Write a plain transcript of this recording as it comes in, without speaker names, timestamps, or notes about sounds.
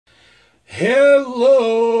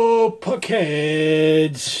Hello,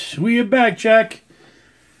 Puckheads. We are back, Jack.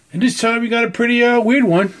 And this time we got a pretty weird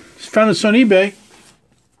one. Just found this on eBay.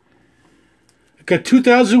 I got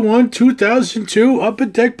 2001, 2002 Upper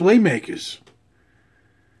Deck Playmakers.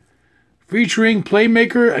 Featuring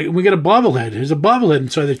Playmaker. We got a bobblehead. There's a bobblehead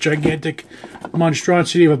inside this gigantic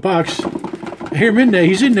monstrosity of a box. I hear him in there.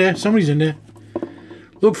 He's in there. Somebody's in there.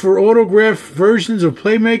 Look for autographed versions of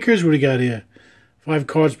Playmakers. What do you got here? 5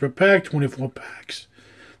 cards per pack, 24 packs.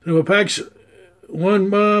 24 packs,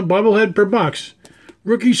 one bobblehead per box.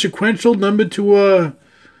 Rookie sequential numbered to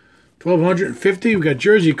 1,250. We got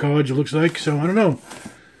jersey cards, it looks like. So I don't know.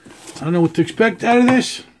 I don't know what to expect out of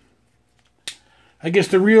this. I guess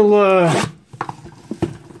the real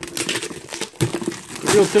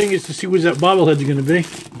thing is to see what that bobblehead's going to be.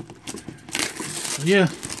 Yeah,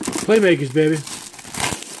 Playmakers, baby.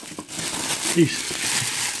 Jeez.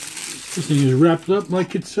 This thing is wrapped up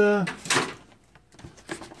like it's with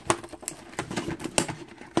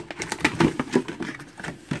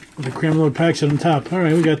the cram-load packs on top.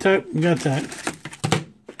 Alright, we got that. We got that.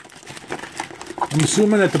 I'm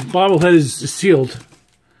assuming that the bobblehead is sealed,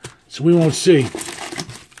 so we won't see.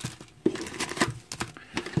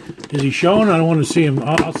 Is he showing? I don't want to see him.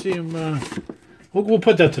 I'll see him. We'll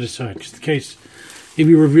put that to the side, just in case if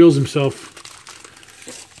he reveals himself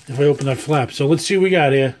if I open that flap. So let's see what we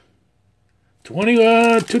got here.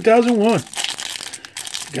 2001.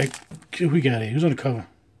 Who we got here? Who's on the cover?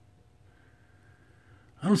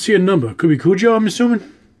 I don't see a number. Could be Cujo, I'm assuming.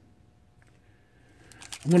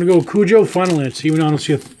 I'm going to go with Cujo. Final answer. Even though I don't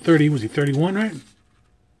see a 30. Was he 31, right?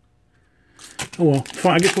 Oh, well.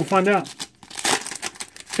 I guess we'll find out.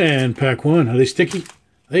 And pack 1. Are they sticky?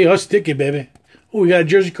 They are sticky, baby. Oh, we got a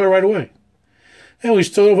jersey card right away. And we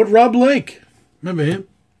started with Rob Lake. Remember him?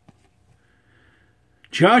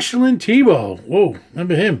 Jocelyn Tebow. Whoa,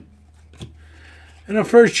 remember him. And our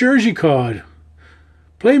first jersey card.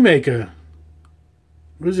 Playmaker.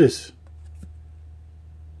 What is this?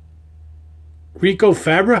 Rico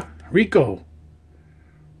Fabra? Rico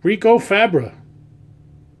Fabra.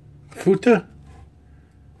 Futa.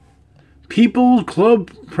 People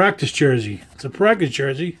Club practice jersey. It's a practice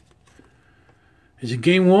jersey. Is it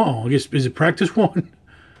game 1? Oh, I guess, is it practice 1?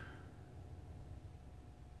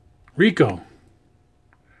 Rico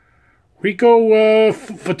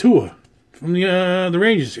Fatua from the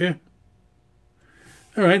Rangers, yeah.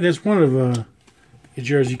 All right, that's one of your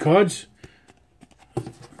jersey cards.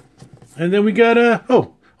 And then we got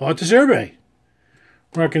Arthur Survey,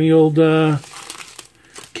 rocking the old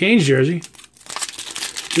Canes jersey.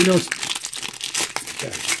 You know,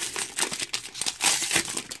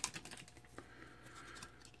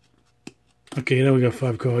 okay, now we got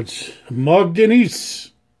 5 cards. Mark Denise.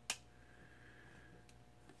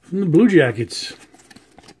 From the Blue Jackets.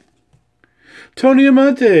 Tony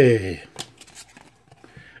Amante.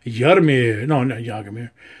 Yarmir. No, not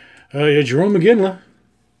Yarmir. Jerome McGinley.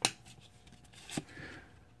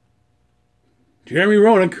 Jeremy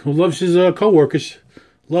Roenick, who loves his co-workers.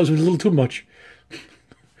 Loves them a little too much.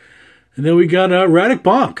 And then we got Radek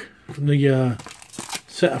Bonk from the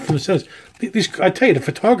sets. These, I tell you, the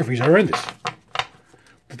photography is horrendous.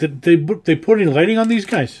 They put any lighting on these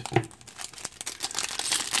guys?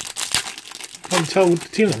 I can tell what the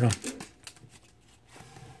team they're on.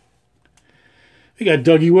 We got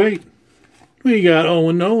Dougie Wade. We got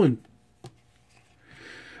Owen Nolan.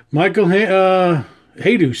 Michael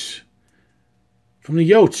Jesus from the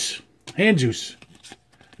Yotes. Handjuice.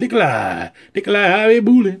 Nikolai Harvey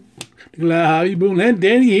Boolin. And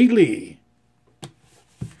Danny Higley.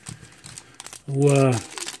 We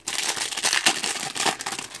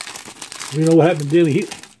know what happened to Danny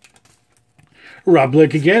Higley. Rob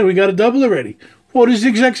Blake again. We got a double already. What is the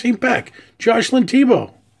exact same pack? Jocelyn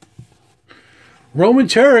Tebow. Roman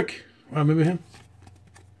Turek. I remember him.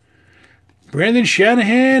 Brandon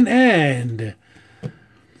Shanahan and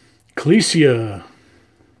Kalicia.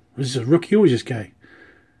 This is a rookie. Who is this guy?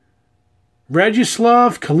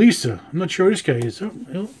 Rajislav Kalisa. I'm not sure who this guy is. Oh,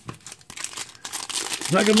 I'm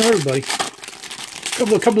not going to know everybody.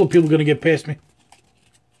 A couple of people are going to get past me.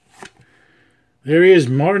 There he is,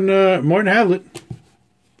 Martin Havlet.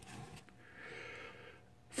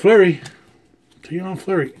 Fleury.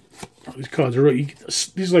 Fleury. Oh, these cards are really...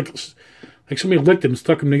 These are like somebody licked them and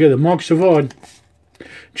stuck them together. Mark Savard.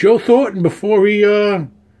 Joe Thornton before he had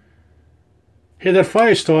that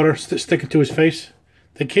fire starter sticking to his face.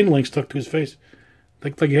 The kindling stuck to his face.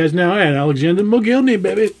 Like he has now. And Alexander McGillney,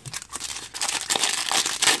 baby.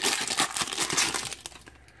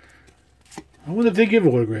 I wonder if they give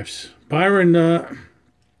autographs. Byron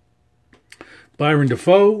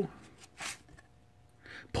Defoe.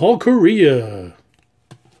 Paul Correa.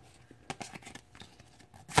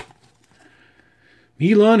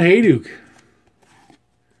 Milan Hajduk.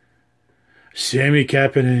 Sammy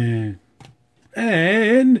Kapanen.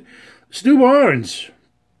 And Stu Barnes.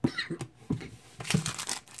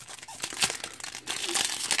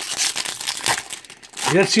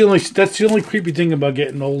 That's the only creepy thing about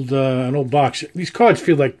getting an old box. These cards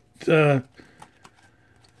feel like feels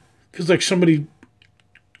like somebody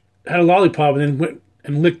had a lollipop and then went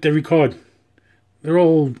and licked every card. They're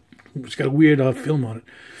all, it's got a weird film on it.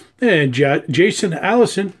 And Jason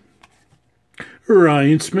Allison,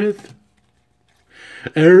 Ryan Smith,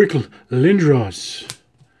 Eric Lindros.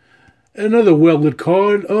 Another well-lit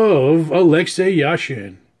card of Alexei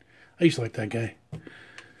Yashin. I used to like that guy.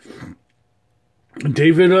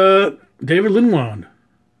 David Legwan.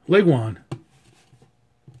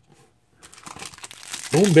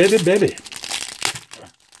 Boom, baby.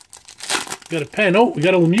 Got a pen. Oh, we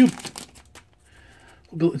got a Lemieux.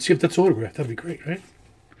 Let's see if that's autographed. That'd be great, right?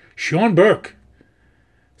 Sean Burke.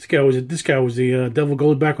 This guy was the Devil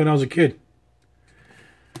goalie back when I was a kid.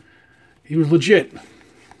 He was legit.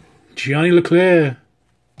 Gianni Leclerc.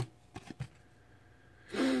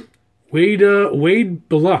 Wade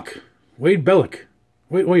Belloc. Wade Bellick.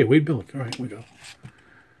 Wade Bellick. All right, here we go.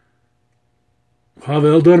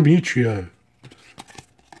 Pavel Darmitria.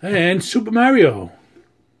 And Super Mario.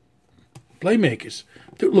 Playmakers.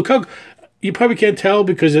 Dude, look how... You probably can't tell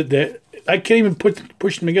because I can't even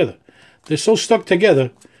push them together. They're so stuck together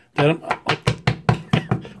that I'm...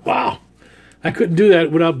 Wow. I couldn't do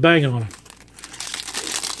that without banging on them.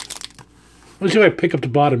 Let's see if I pick up the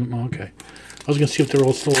bottom. Oh, okay. I was going to see if they're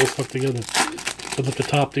all still all stuck together. But at the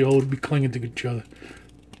top, they all would be clinging to each other.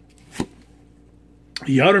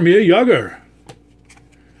 Jaromir Jagr.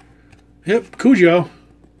 Yep, Cujo.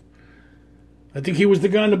 I think he was the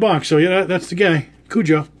guy in the box. So, yeah, that's the guy.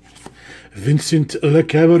 Cujo. Vincent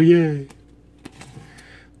Lecavalier.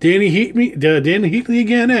 Danny Heatley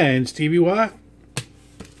again, and Stevie Y.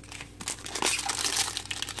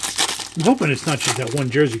 I'm hoping it's not just that one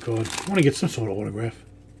jersey card. I want to get some sort of autograph.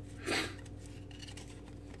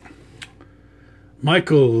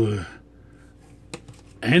 Michael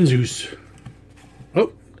Anzus.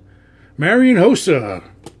 Oh, Marian Hossa.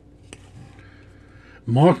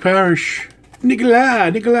 Mark Parrish.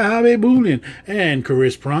 Nikolai Habe-Bulin. And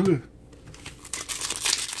Chris Pronger.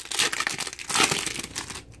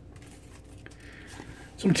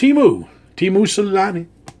 Some Timu Solani.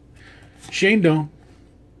 Shane Doan.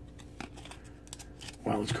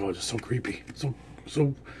 Wow, those cards are so creepy.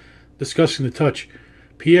 So disgusting to touch.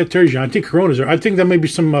 Pierre Turgeon. I think Coronas are. I think there may be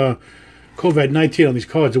some COVID-19 on these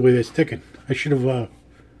cards the way they're sticking. I should have...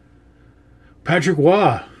 Patrick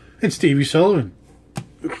Waugh. And Stevie Sullivan.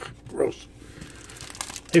 Ugh, gross.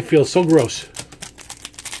 They feel so gross.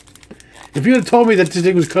 If you had told me that this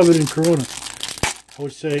thing was covered in Corona, I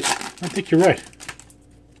would say, I think you're right.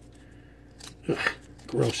 Ugh,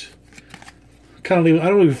 gross. I don't even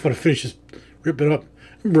want to finish this. Rip it up.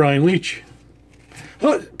 Brian Leach.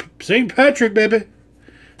 Oh, St. Patrick, baby.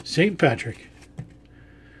 St. Patrick.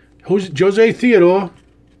 Jose Theodore.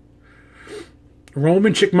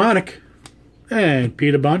 Roman Chikmanik. And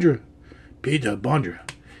Peter Bondra.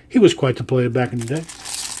 He was quite the player back in the day.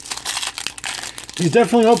 He's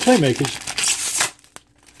definitely all playmakers.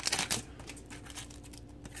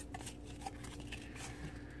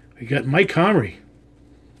 We got Mike Comrie.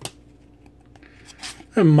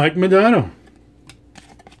 And Mike Modano.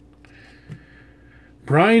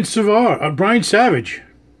 Brian Savage.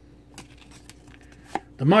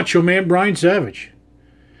 The Macho Man, Brian Savage.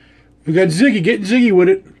 We got Ziggy, getting Ziggy with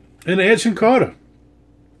it. And Edson Carter.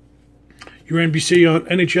 Your NHL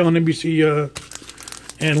and NBC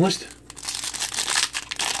analyst.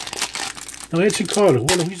 No, Edson Carter.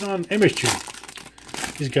 Well, he's on MSG.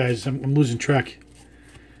 These guys, I'm losing track.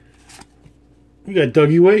 We got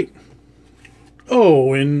Dougie Waite.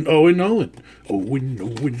 Owen Nolan. Owen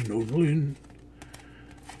Nolan.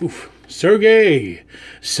 Oof. Sergei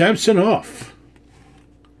Samsonov.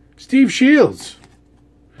 Steve Shields.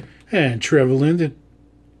 And Trevor Linden.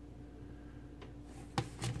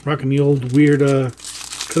 Rocking the old weird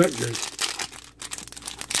collectors.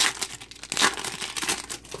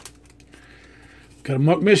 Got a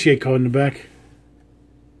Mark Messier card in the back.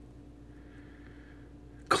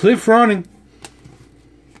 Cliff Ronning.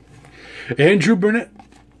 Andrew Burnett.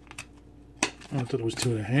 Oh, I thought it was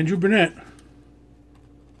two of them. Andrew Burnett.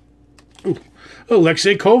 Ooh.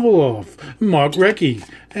 Alexei Kovalov. Mark Recchi.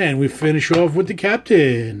 And we finish off with the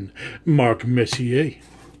captain, Mark Messier.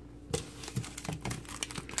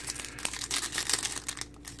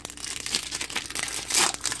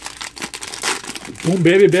 Boom,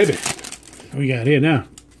 baby, baby. What we got here now?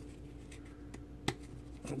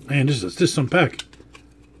 Oh, man, this is some pack.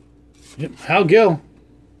 Yep, Hal Gill.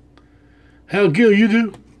 Hal Gill, you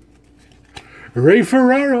do. Ray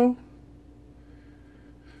Ferraro.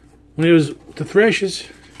 When he was the Thrashers.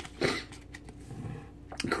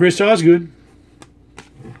 Chris Osgood.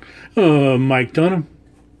 Mike Dunham.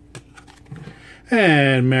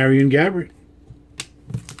 And Marion Gabbert.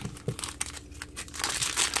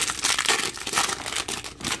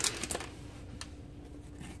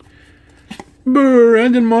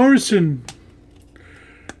 Brandon Morrison.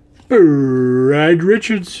 Brad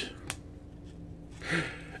Richards.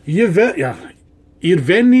 Yevgeny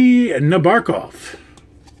Nabokov.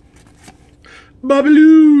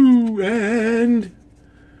 Babaloo and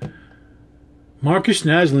Marcus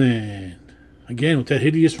Naslund. Again with that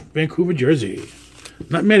hideous Vancouver jersey.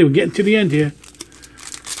 Not many. We're getting to the end here.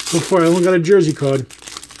 So far, I only got a jersey card.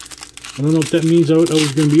 I don't know if that means that was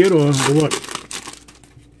going to be it or what.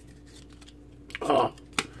 Oh.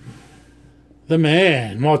 The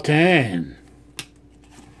man, Martin.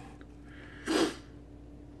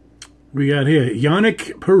 We got here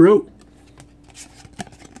Yannick Perrault.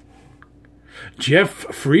 Jeff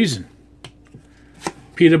Friesen.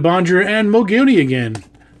 Peter Bondra and Mulgooney again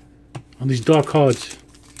on these dark cards.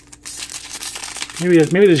 Maybe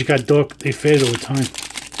they just got dark. They fade over time.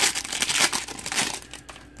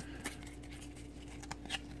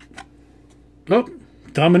 Oh,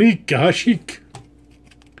 Dominique Hasek.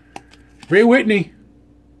 Ray Whitney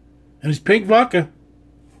and his pink vodka.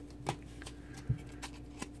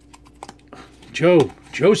 Joe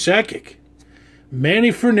Sakic.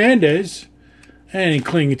 Manny Fernandez. And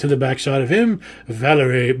clinging to the backside of him,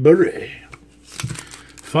 Valerie Bure.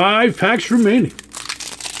 5 packs remaining.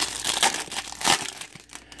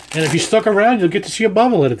 And if you stuck around, you'll get to see a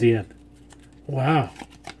bobblehead at the end. Wow.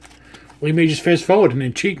 Well, you may just fast forward and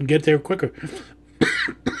then cheat and get there quicker.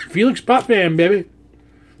 Felix Potvin, baby.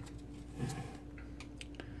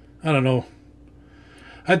 I don't know.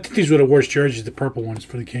 I think these were the worst jerseys, the purple ones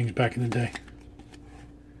for the Kings back in the day.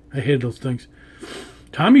 I hated those things.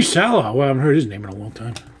 Tommy Salah. Well, I haven't heard his name in a long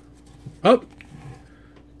time. Oh,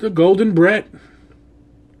 the Golden Brett.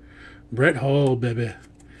 Brett Hall, baby.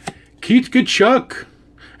 Keith Kachuk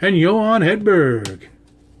and Johan Hedberg.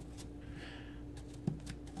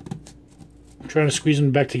 I'm trying to squeeze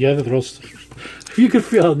them back together. You can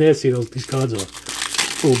feel how nasty these cards are.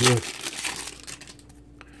 Oh, boy.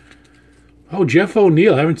 Oh, Jeff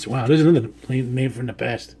O'Neill. Wow, there's another name from the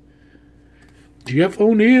past. Jeff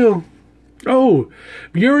O'Neill. Oh,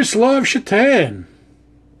 Miroslav Shatan.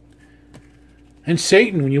 And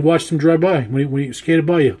Satan when you watched him drive by, when he skated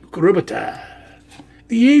by you. Grubata.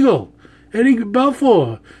 The Eagle. Eddie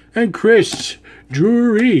Balfour. And Chris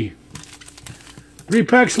Drury. 3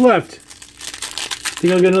 packs left.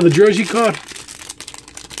 Think I'll get another jersey card?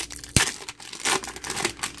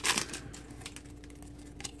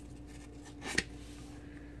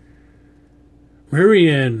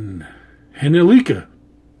 Marian Henelika.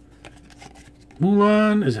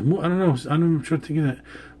 Mulan, is it? I don't know. I'm trying to think of that.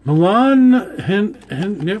 Milan,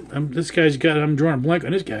 yep. This guy's got. I'm drawing a blank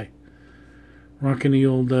on this guy. Rocking the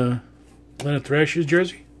old Atlanta Thrashers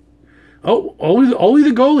jersey. Oh, only the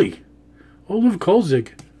goalie, Oliver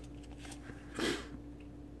Kolzig.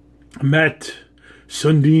 Matt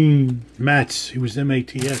Sundin. Mats. He was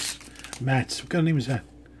M-A-T-S. Mats. What kind of name is that?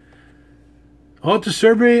 Arthur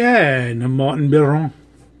Serbre and Martin Biron.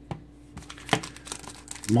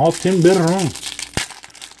 Martin Biron.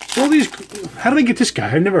 All these. How did I get this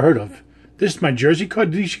guy? I've never heard of. This is my jersey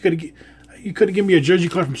card. You could have given me a jersey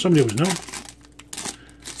card from somebody that was known.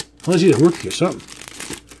 Unless he's a rookie or something.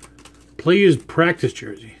 Players practice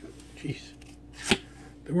jersey. Jeez.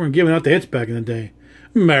 They weren't giving out the hits back in the day.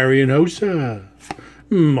 Marian Hossa.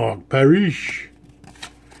 Mark Parrish.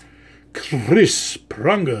 Chris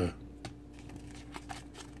Pronger.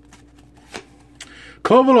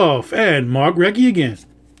 Kovalov and Mark Recchi again.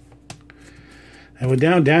 And we're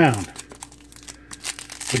down. We're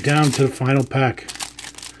down to the final pack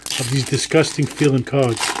of these disgusting feeling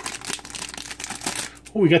cards.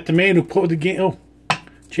 Oh, we got the man who put the game. Oh,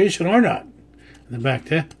 Jason Arnott in the back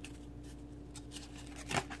there.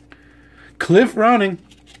 Cliff Ronning.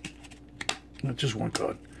 Not just one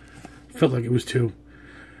card. Felt like it was 2.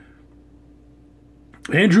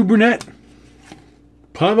 Andrew Burnett.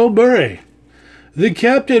 Pavel Bure. The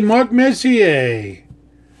captain, Mark Messier.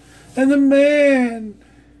 And the man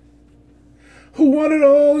who won it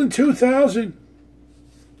all in 2000.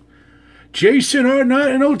 Jason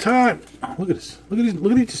Arnott in no time. Oh, look at this. Look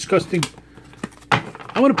at these disgusting.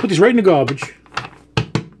 I'm going to put these right in the garbage.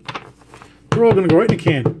 They're all going to go right in the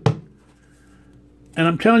can. And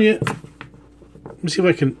I'm telling you, let me see if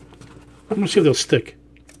I can, I'm going to see if they'll stick.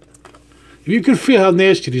 If you can feel how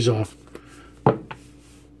nasty these are. All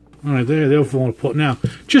right, they're falling apart now.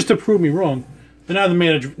 Just to prove me wrong, they're now the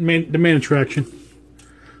main attraction.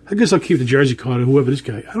 I guess I'll keep the jersey card or whoever this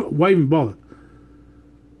guy. Why even bother?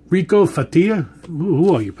 Rico Fatia?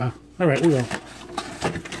 Who are you, pal? All right, we're on.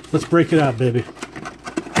 Let's break it out, baby.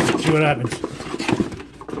 See what happens.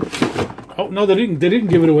 Oh no, they didn't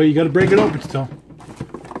give it away. You got to break it open still.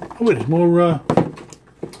 Oh, wait, there's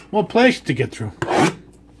more plastic to get through.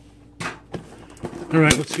 All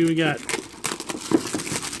right, let's see what we got.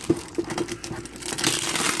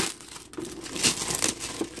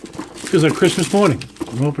 Feels like Christmas morning.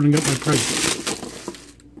 I'm opening up my present.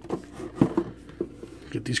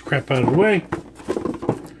 Get these crap out of the way.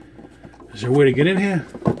 Is there a way to get in here?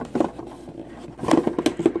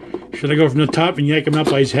 Should I go from the top and yank him out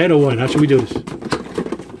by his head or what? How should we do this?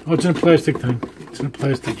 Oh, it's in a plastic thing. It's in a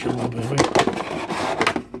plastic jello, baby.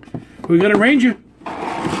 We got a Ranger.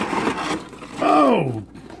 Oh,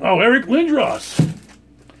 Eric Lindros.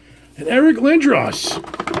 And Eric Lindros.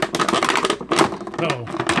 Uh-oh.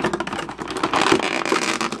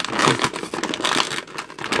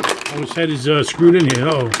 Oh, his head is screwed in here.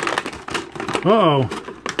 Uh-oh.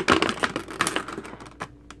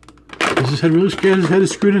 Is his head really scared? His head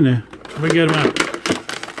is screwed in there. How do we get him out?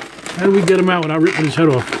 How do we get him out without ripping his head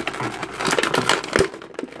off?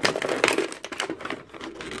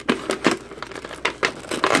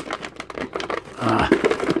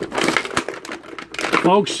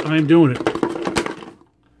 Folks, I'm doing it.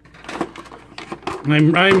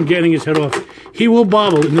 I'm getting his head off. He will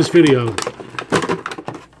bobble in this video.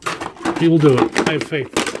 He will do it. I have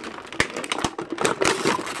faith.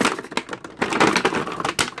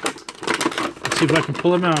 Let's see if I can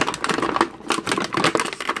pull him out.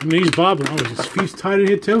 I mean, he's bobbling. Oh, is his feet tied in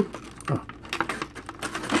here too? Oh.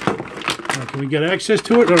 Right, can we get access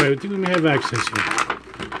to it? All right, I think we may have access here.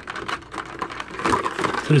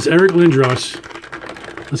 So this Eric Lindros.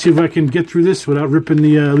 Let's see if I can get through this without ripping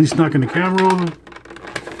the, at least knocking the camera over.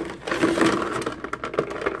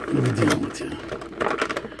 Let me deal with you.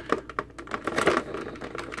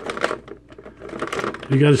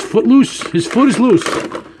 He got his foot loose. His foot is loose.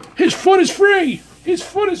 His foot is free. His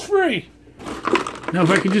foot is free. Now if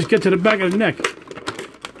I can just get to the back of the neck.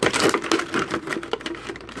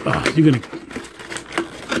 Oh, you're gonna.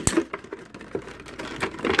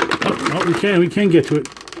 Oh, we can get to it.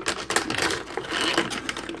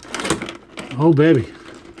 Oh, baby.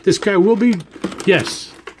 This guy will be...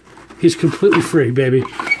 Yes. He's completely free, baby.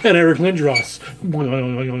 And Eric Lindros.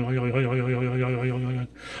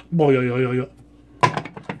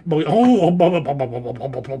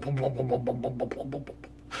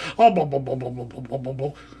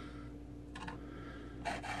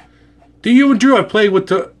 Do you and Drew have played with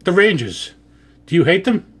the Rangers? Do you hate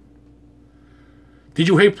them? Did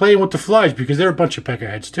you hate playing with the Flies? Because they're a bunch of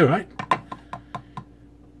peckerheads too, right?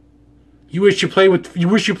 You wish you played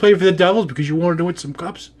for the Devils because you wanted to win some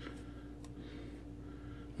cups?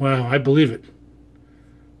 Well, I believe it.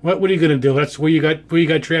 What are you gonna do? That's where you got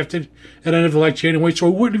drafted, and I never liked you anyway, so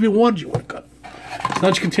I wouldn't even want you to win a cup. So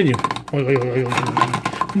let's continue.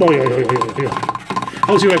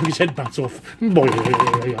 I'll see if I can get his head bounce off.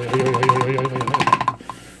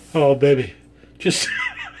 Oh baby. Just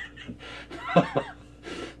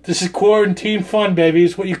this is quarantine fun, baby.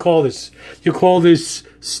 It's what you call this. You call this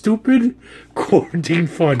stupid quarantine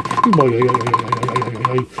fun.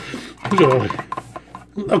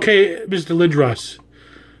 Okay, Mr. Lindros.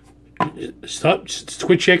 Stop.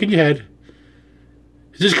 Quit shaking your head.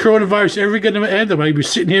 Is this coronavirus ever going to end? Am I going to be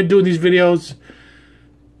sitting here doing these videos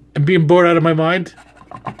and being bored out of my mind?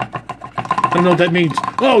 I don't know what that means.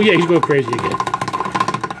 Oh, yeah, he's going crazy again.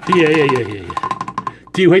 Yeah.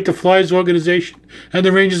 Do you hate the Flyers organization and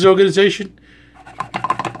the Rangers organization?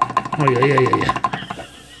 Oh, yeah.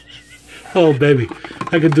 Oh, baby.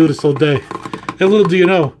 I can do this all day. And little do you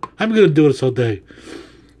know, I'm going to do this all day.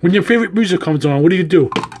 When your favorite music comes on, what do? You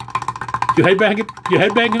headbang it? You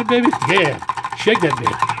headbanging it, baby? Yeah. Shake that,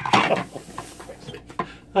 baby.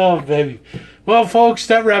 Oh, baby. Well, folks,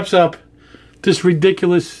 that wraps up this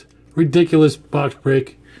ridiculous box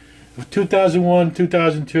break of 2001,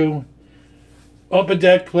 2002 Upper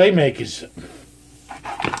Deck Playmakers.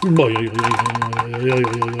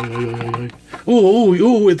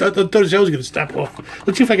 Ooh, I thought his head was going to step off.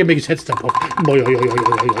 Let's see if I can make his head step off.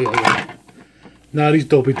 Nah, these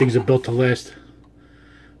dopey things are built to last.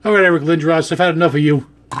 All right, Eric Lindros, I've had enough of you.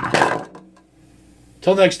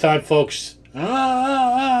 Till next time, folks.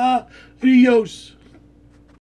 Adios.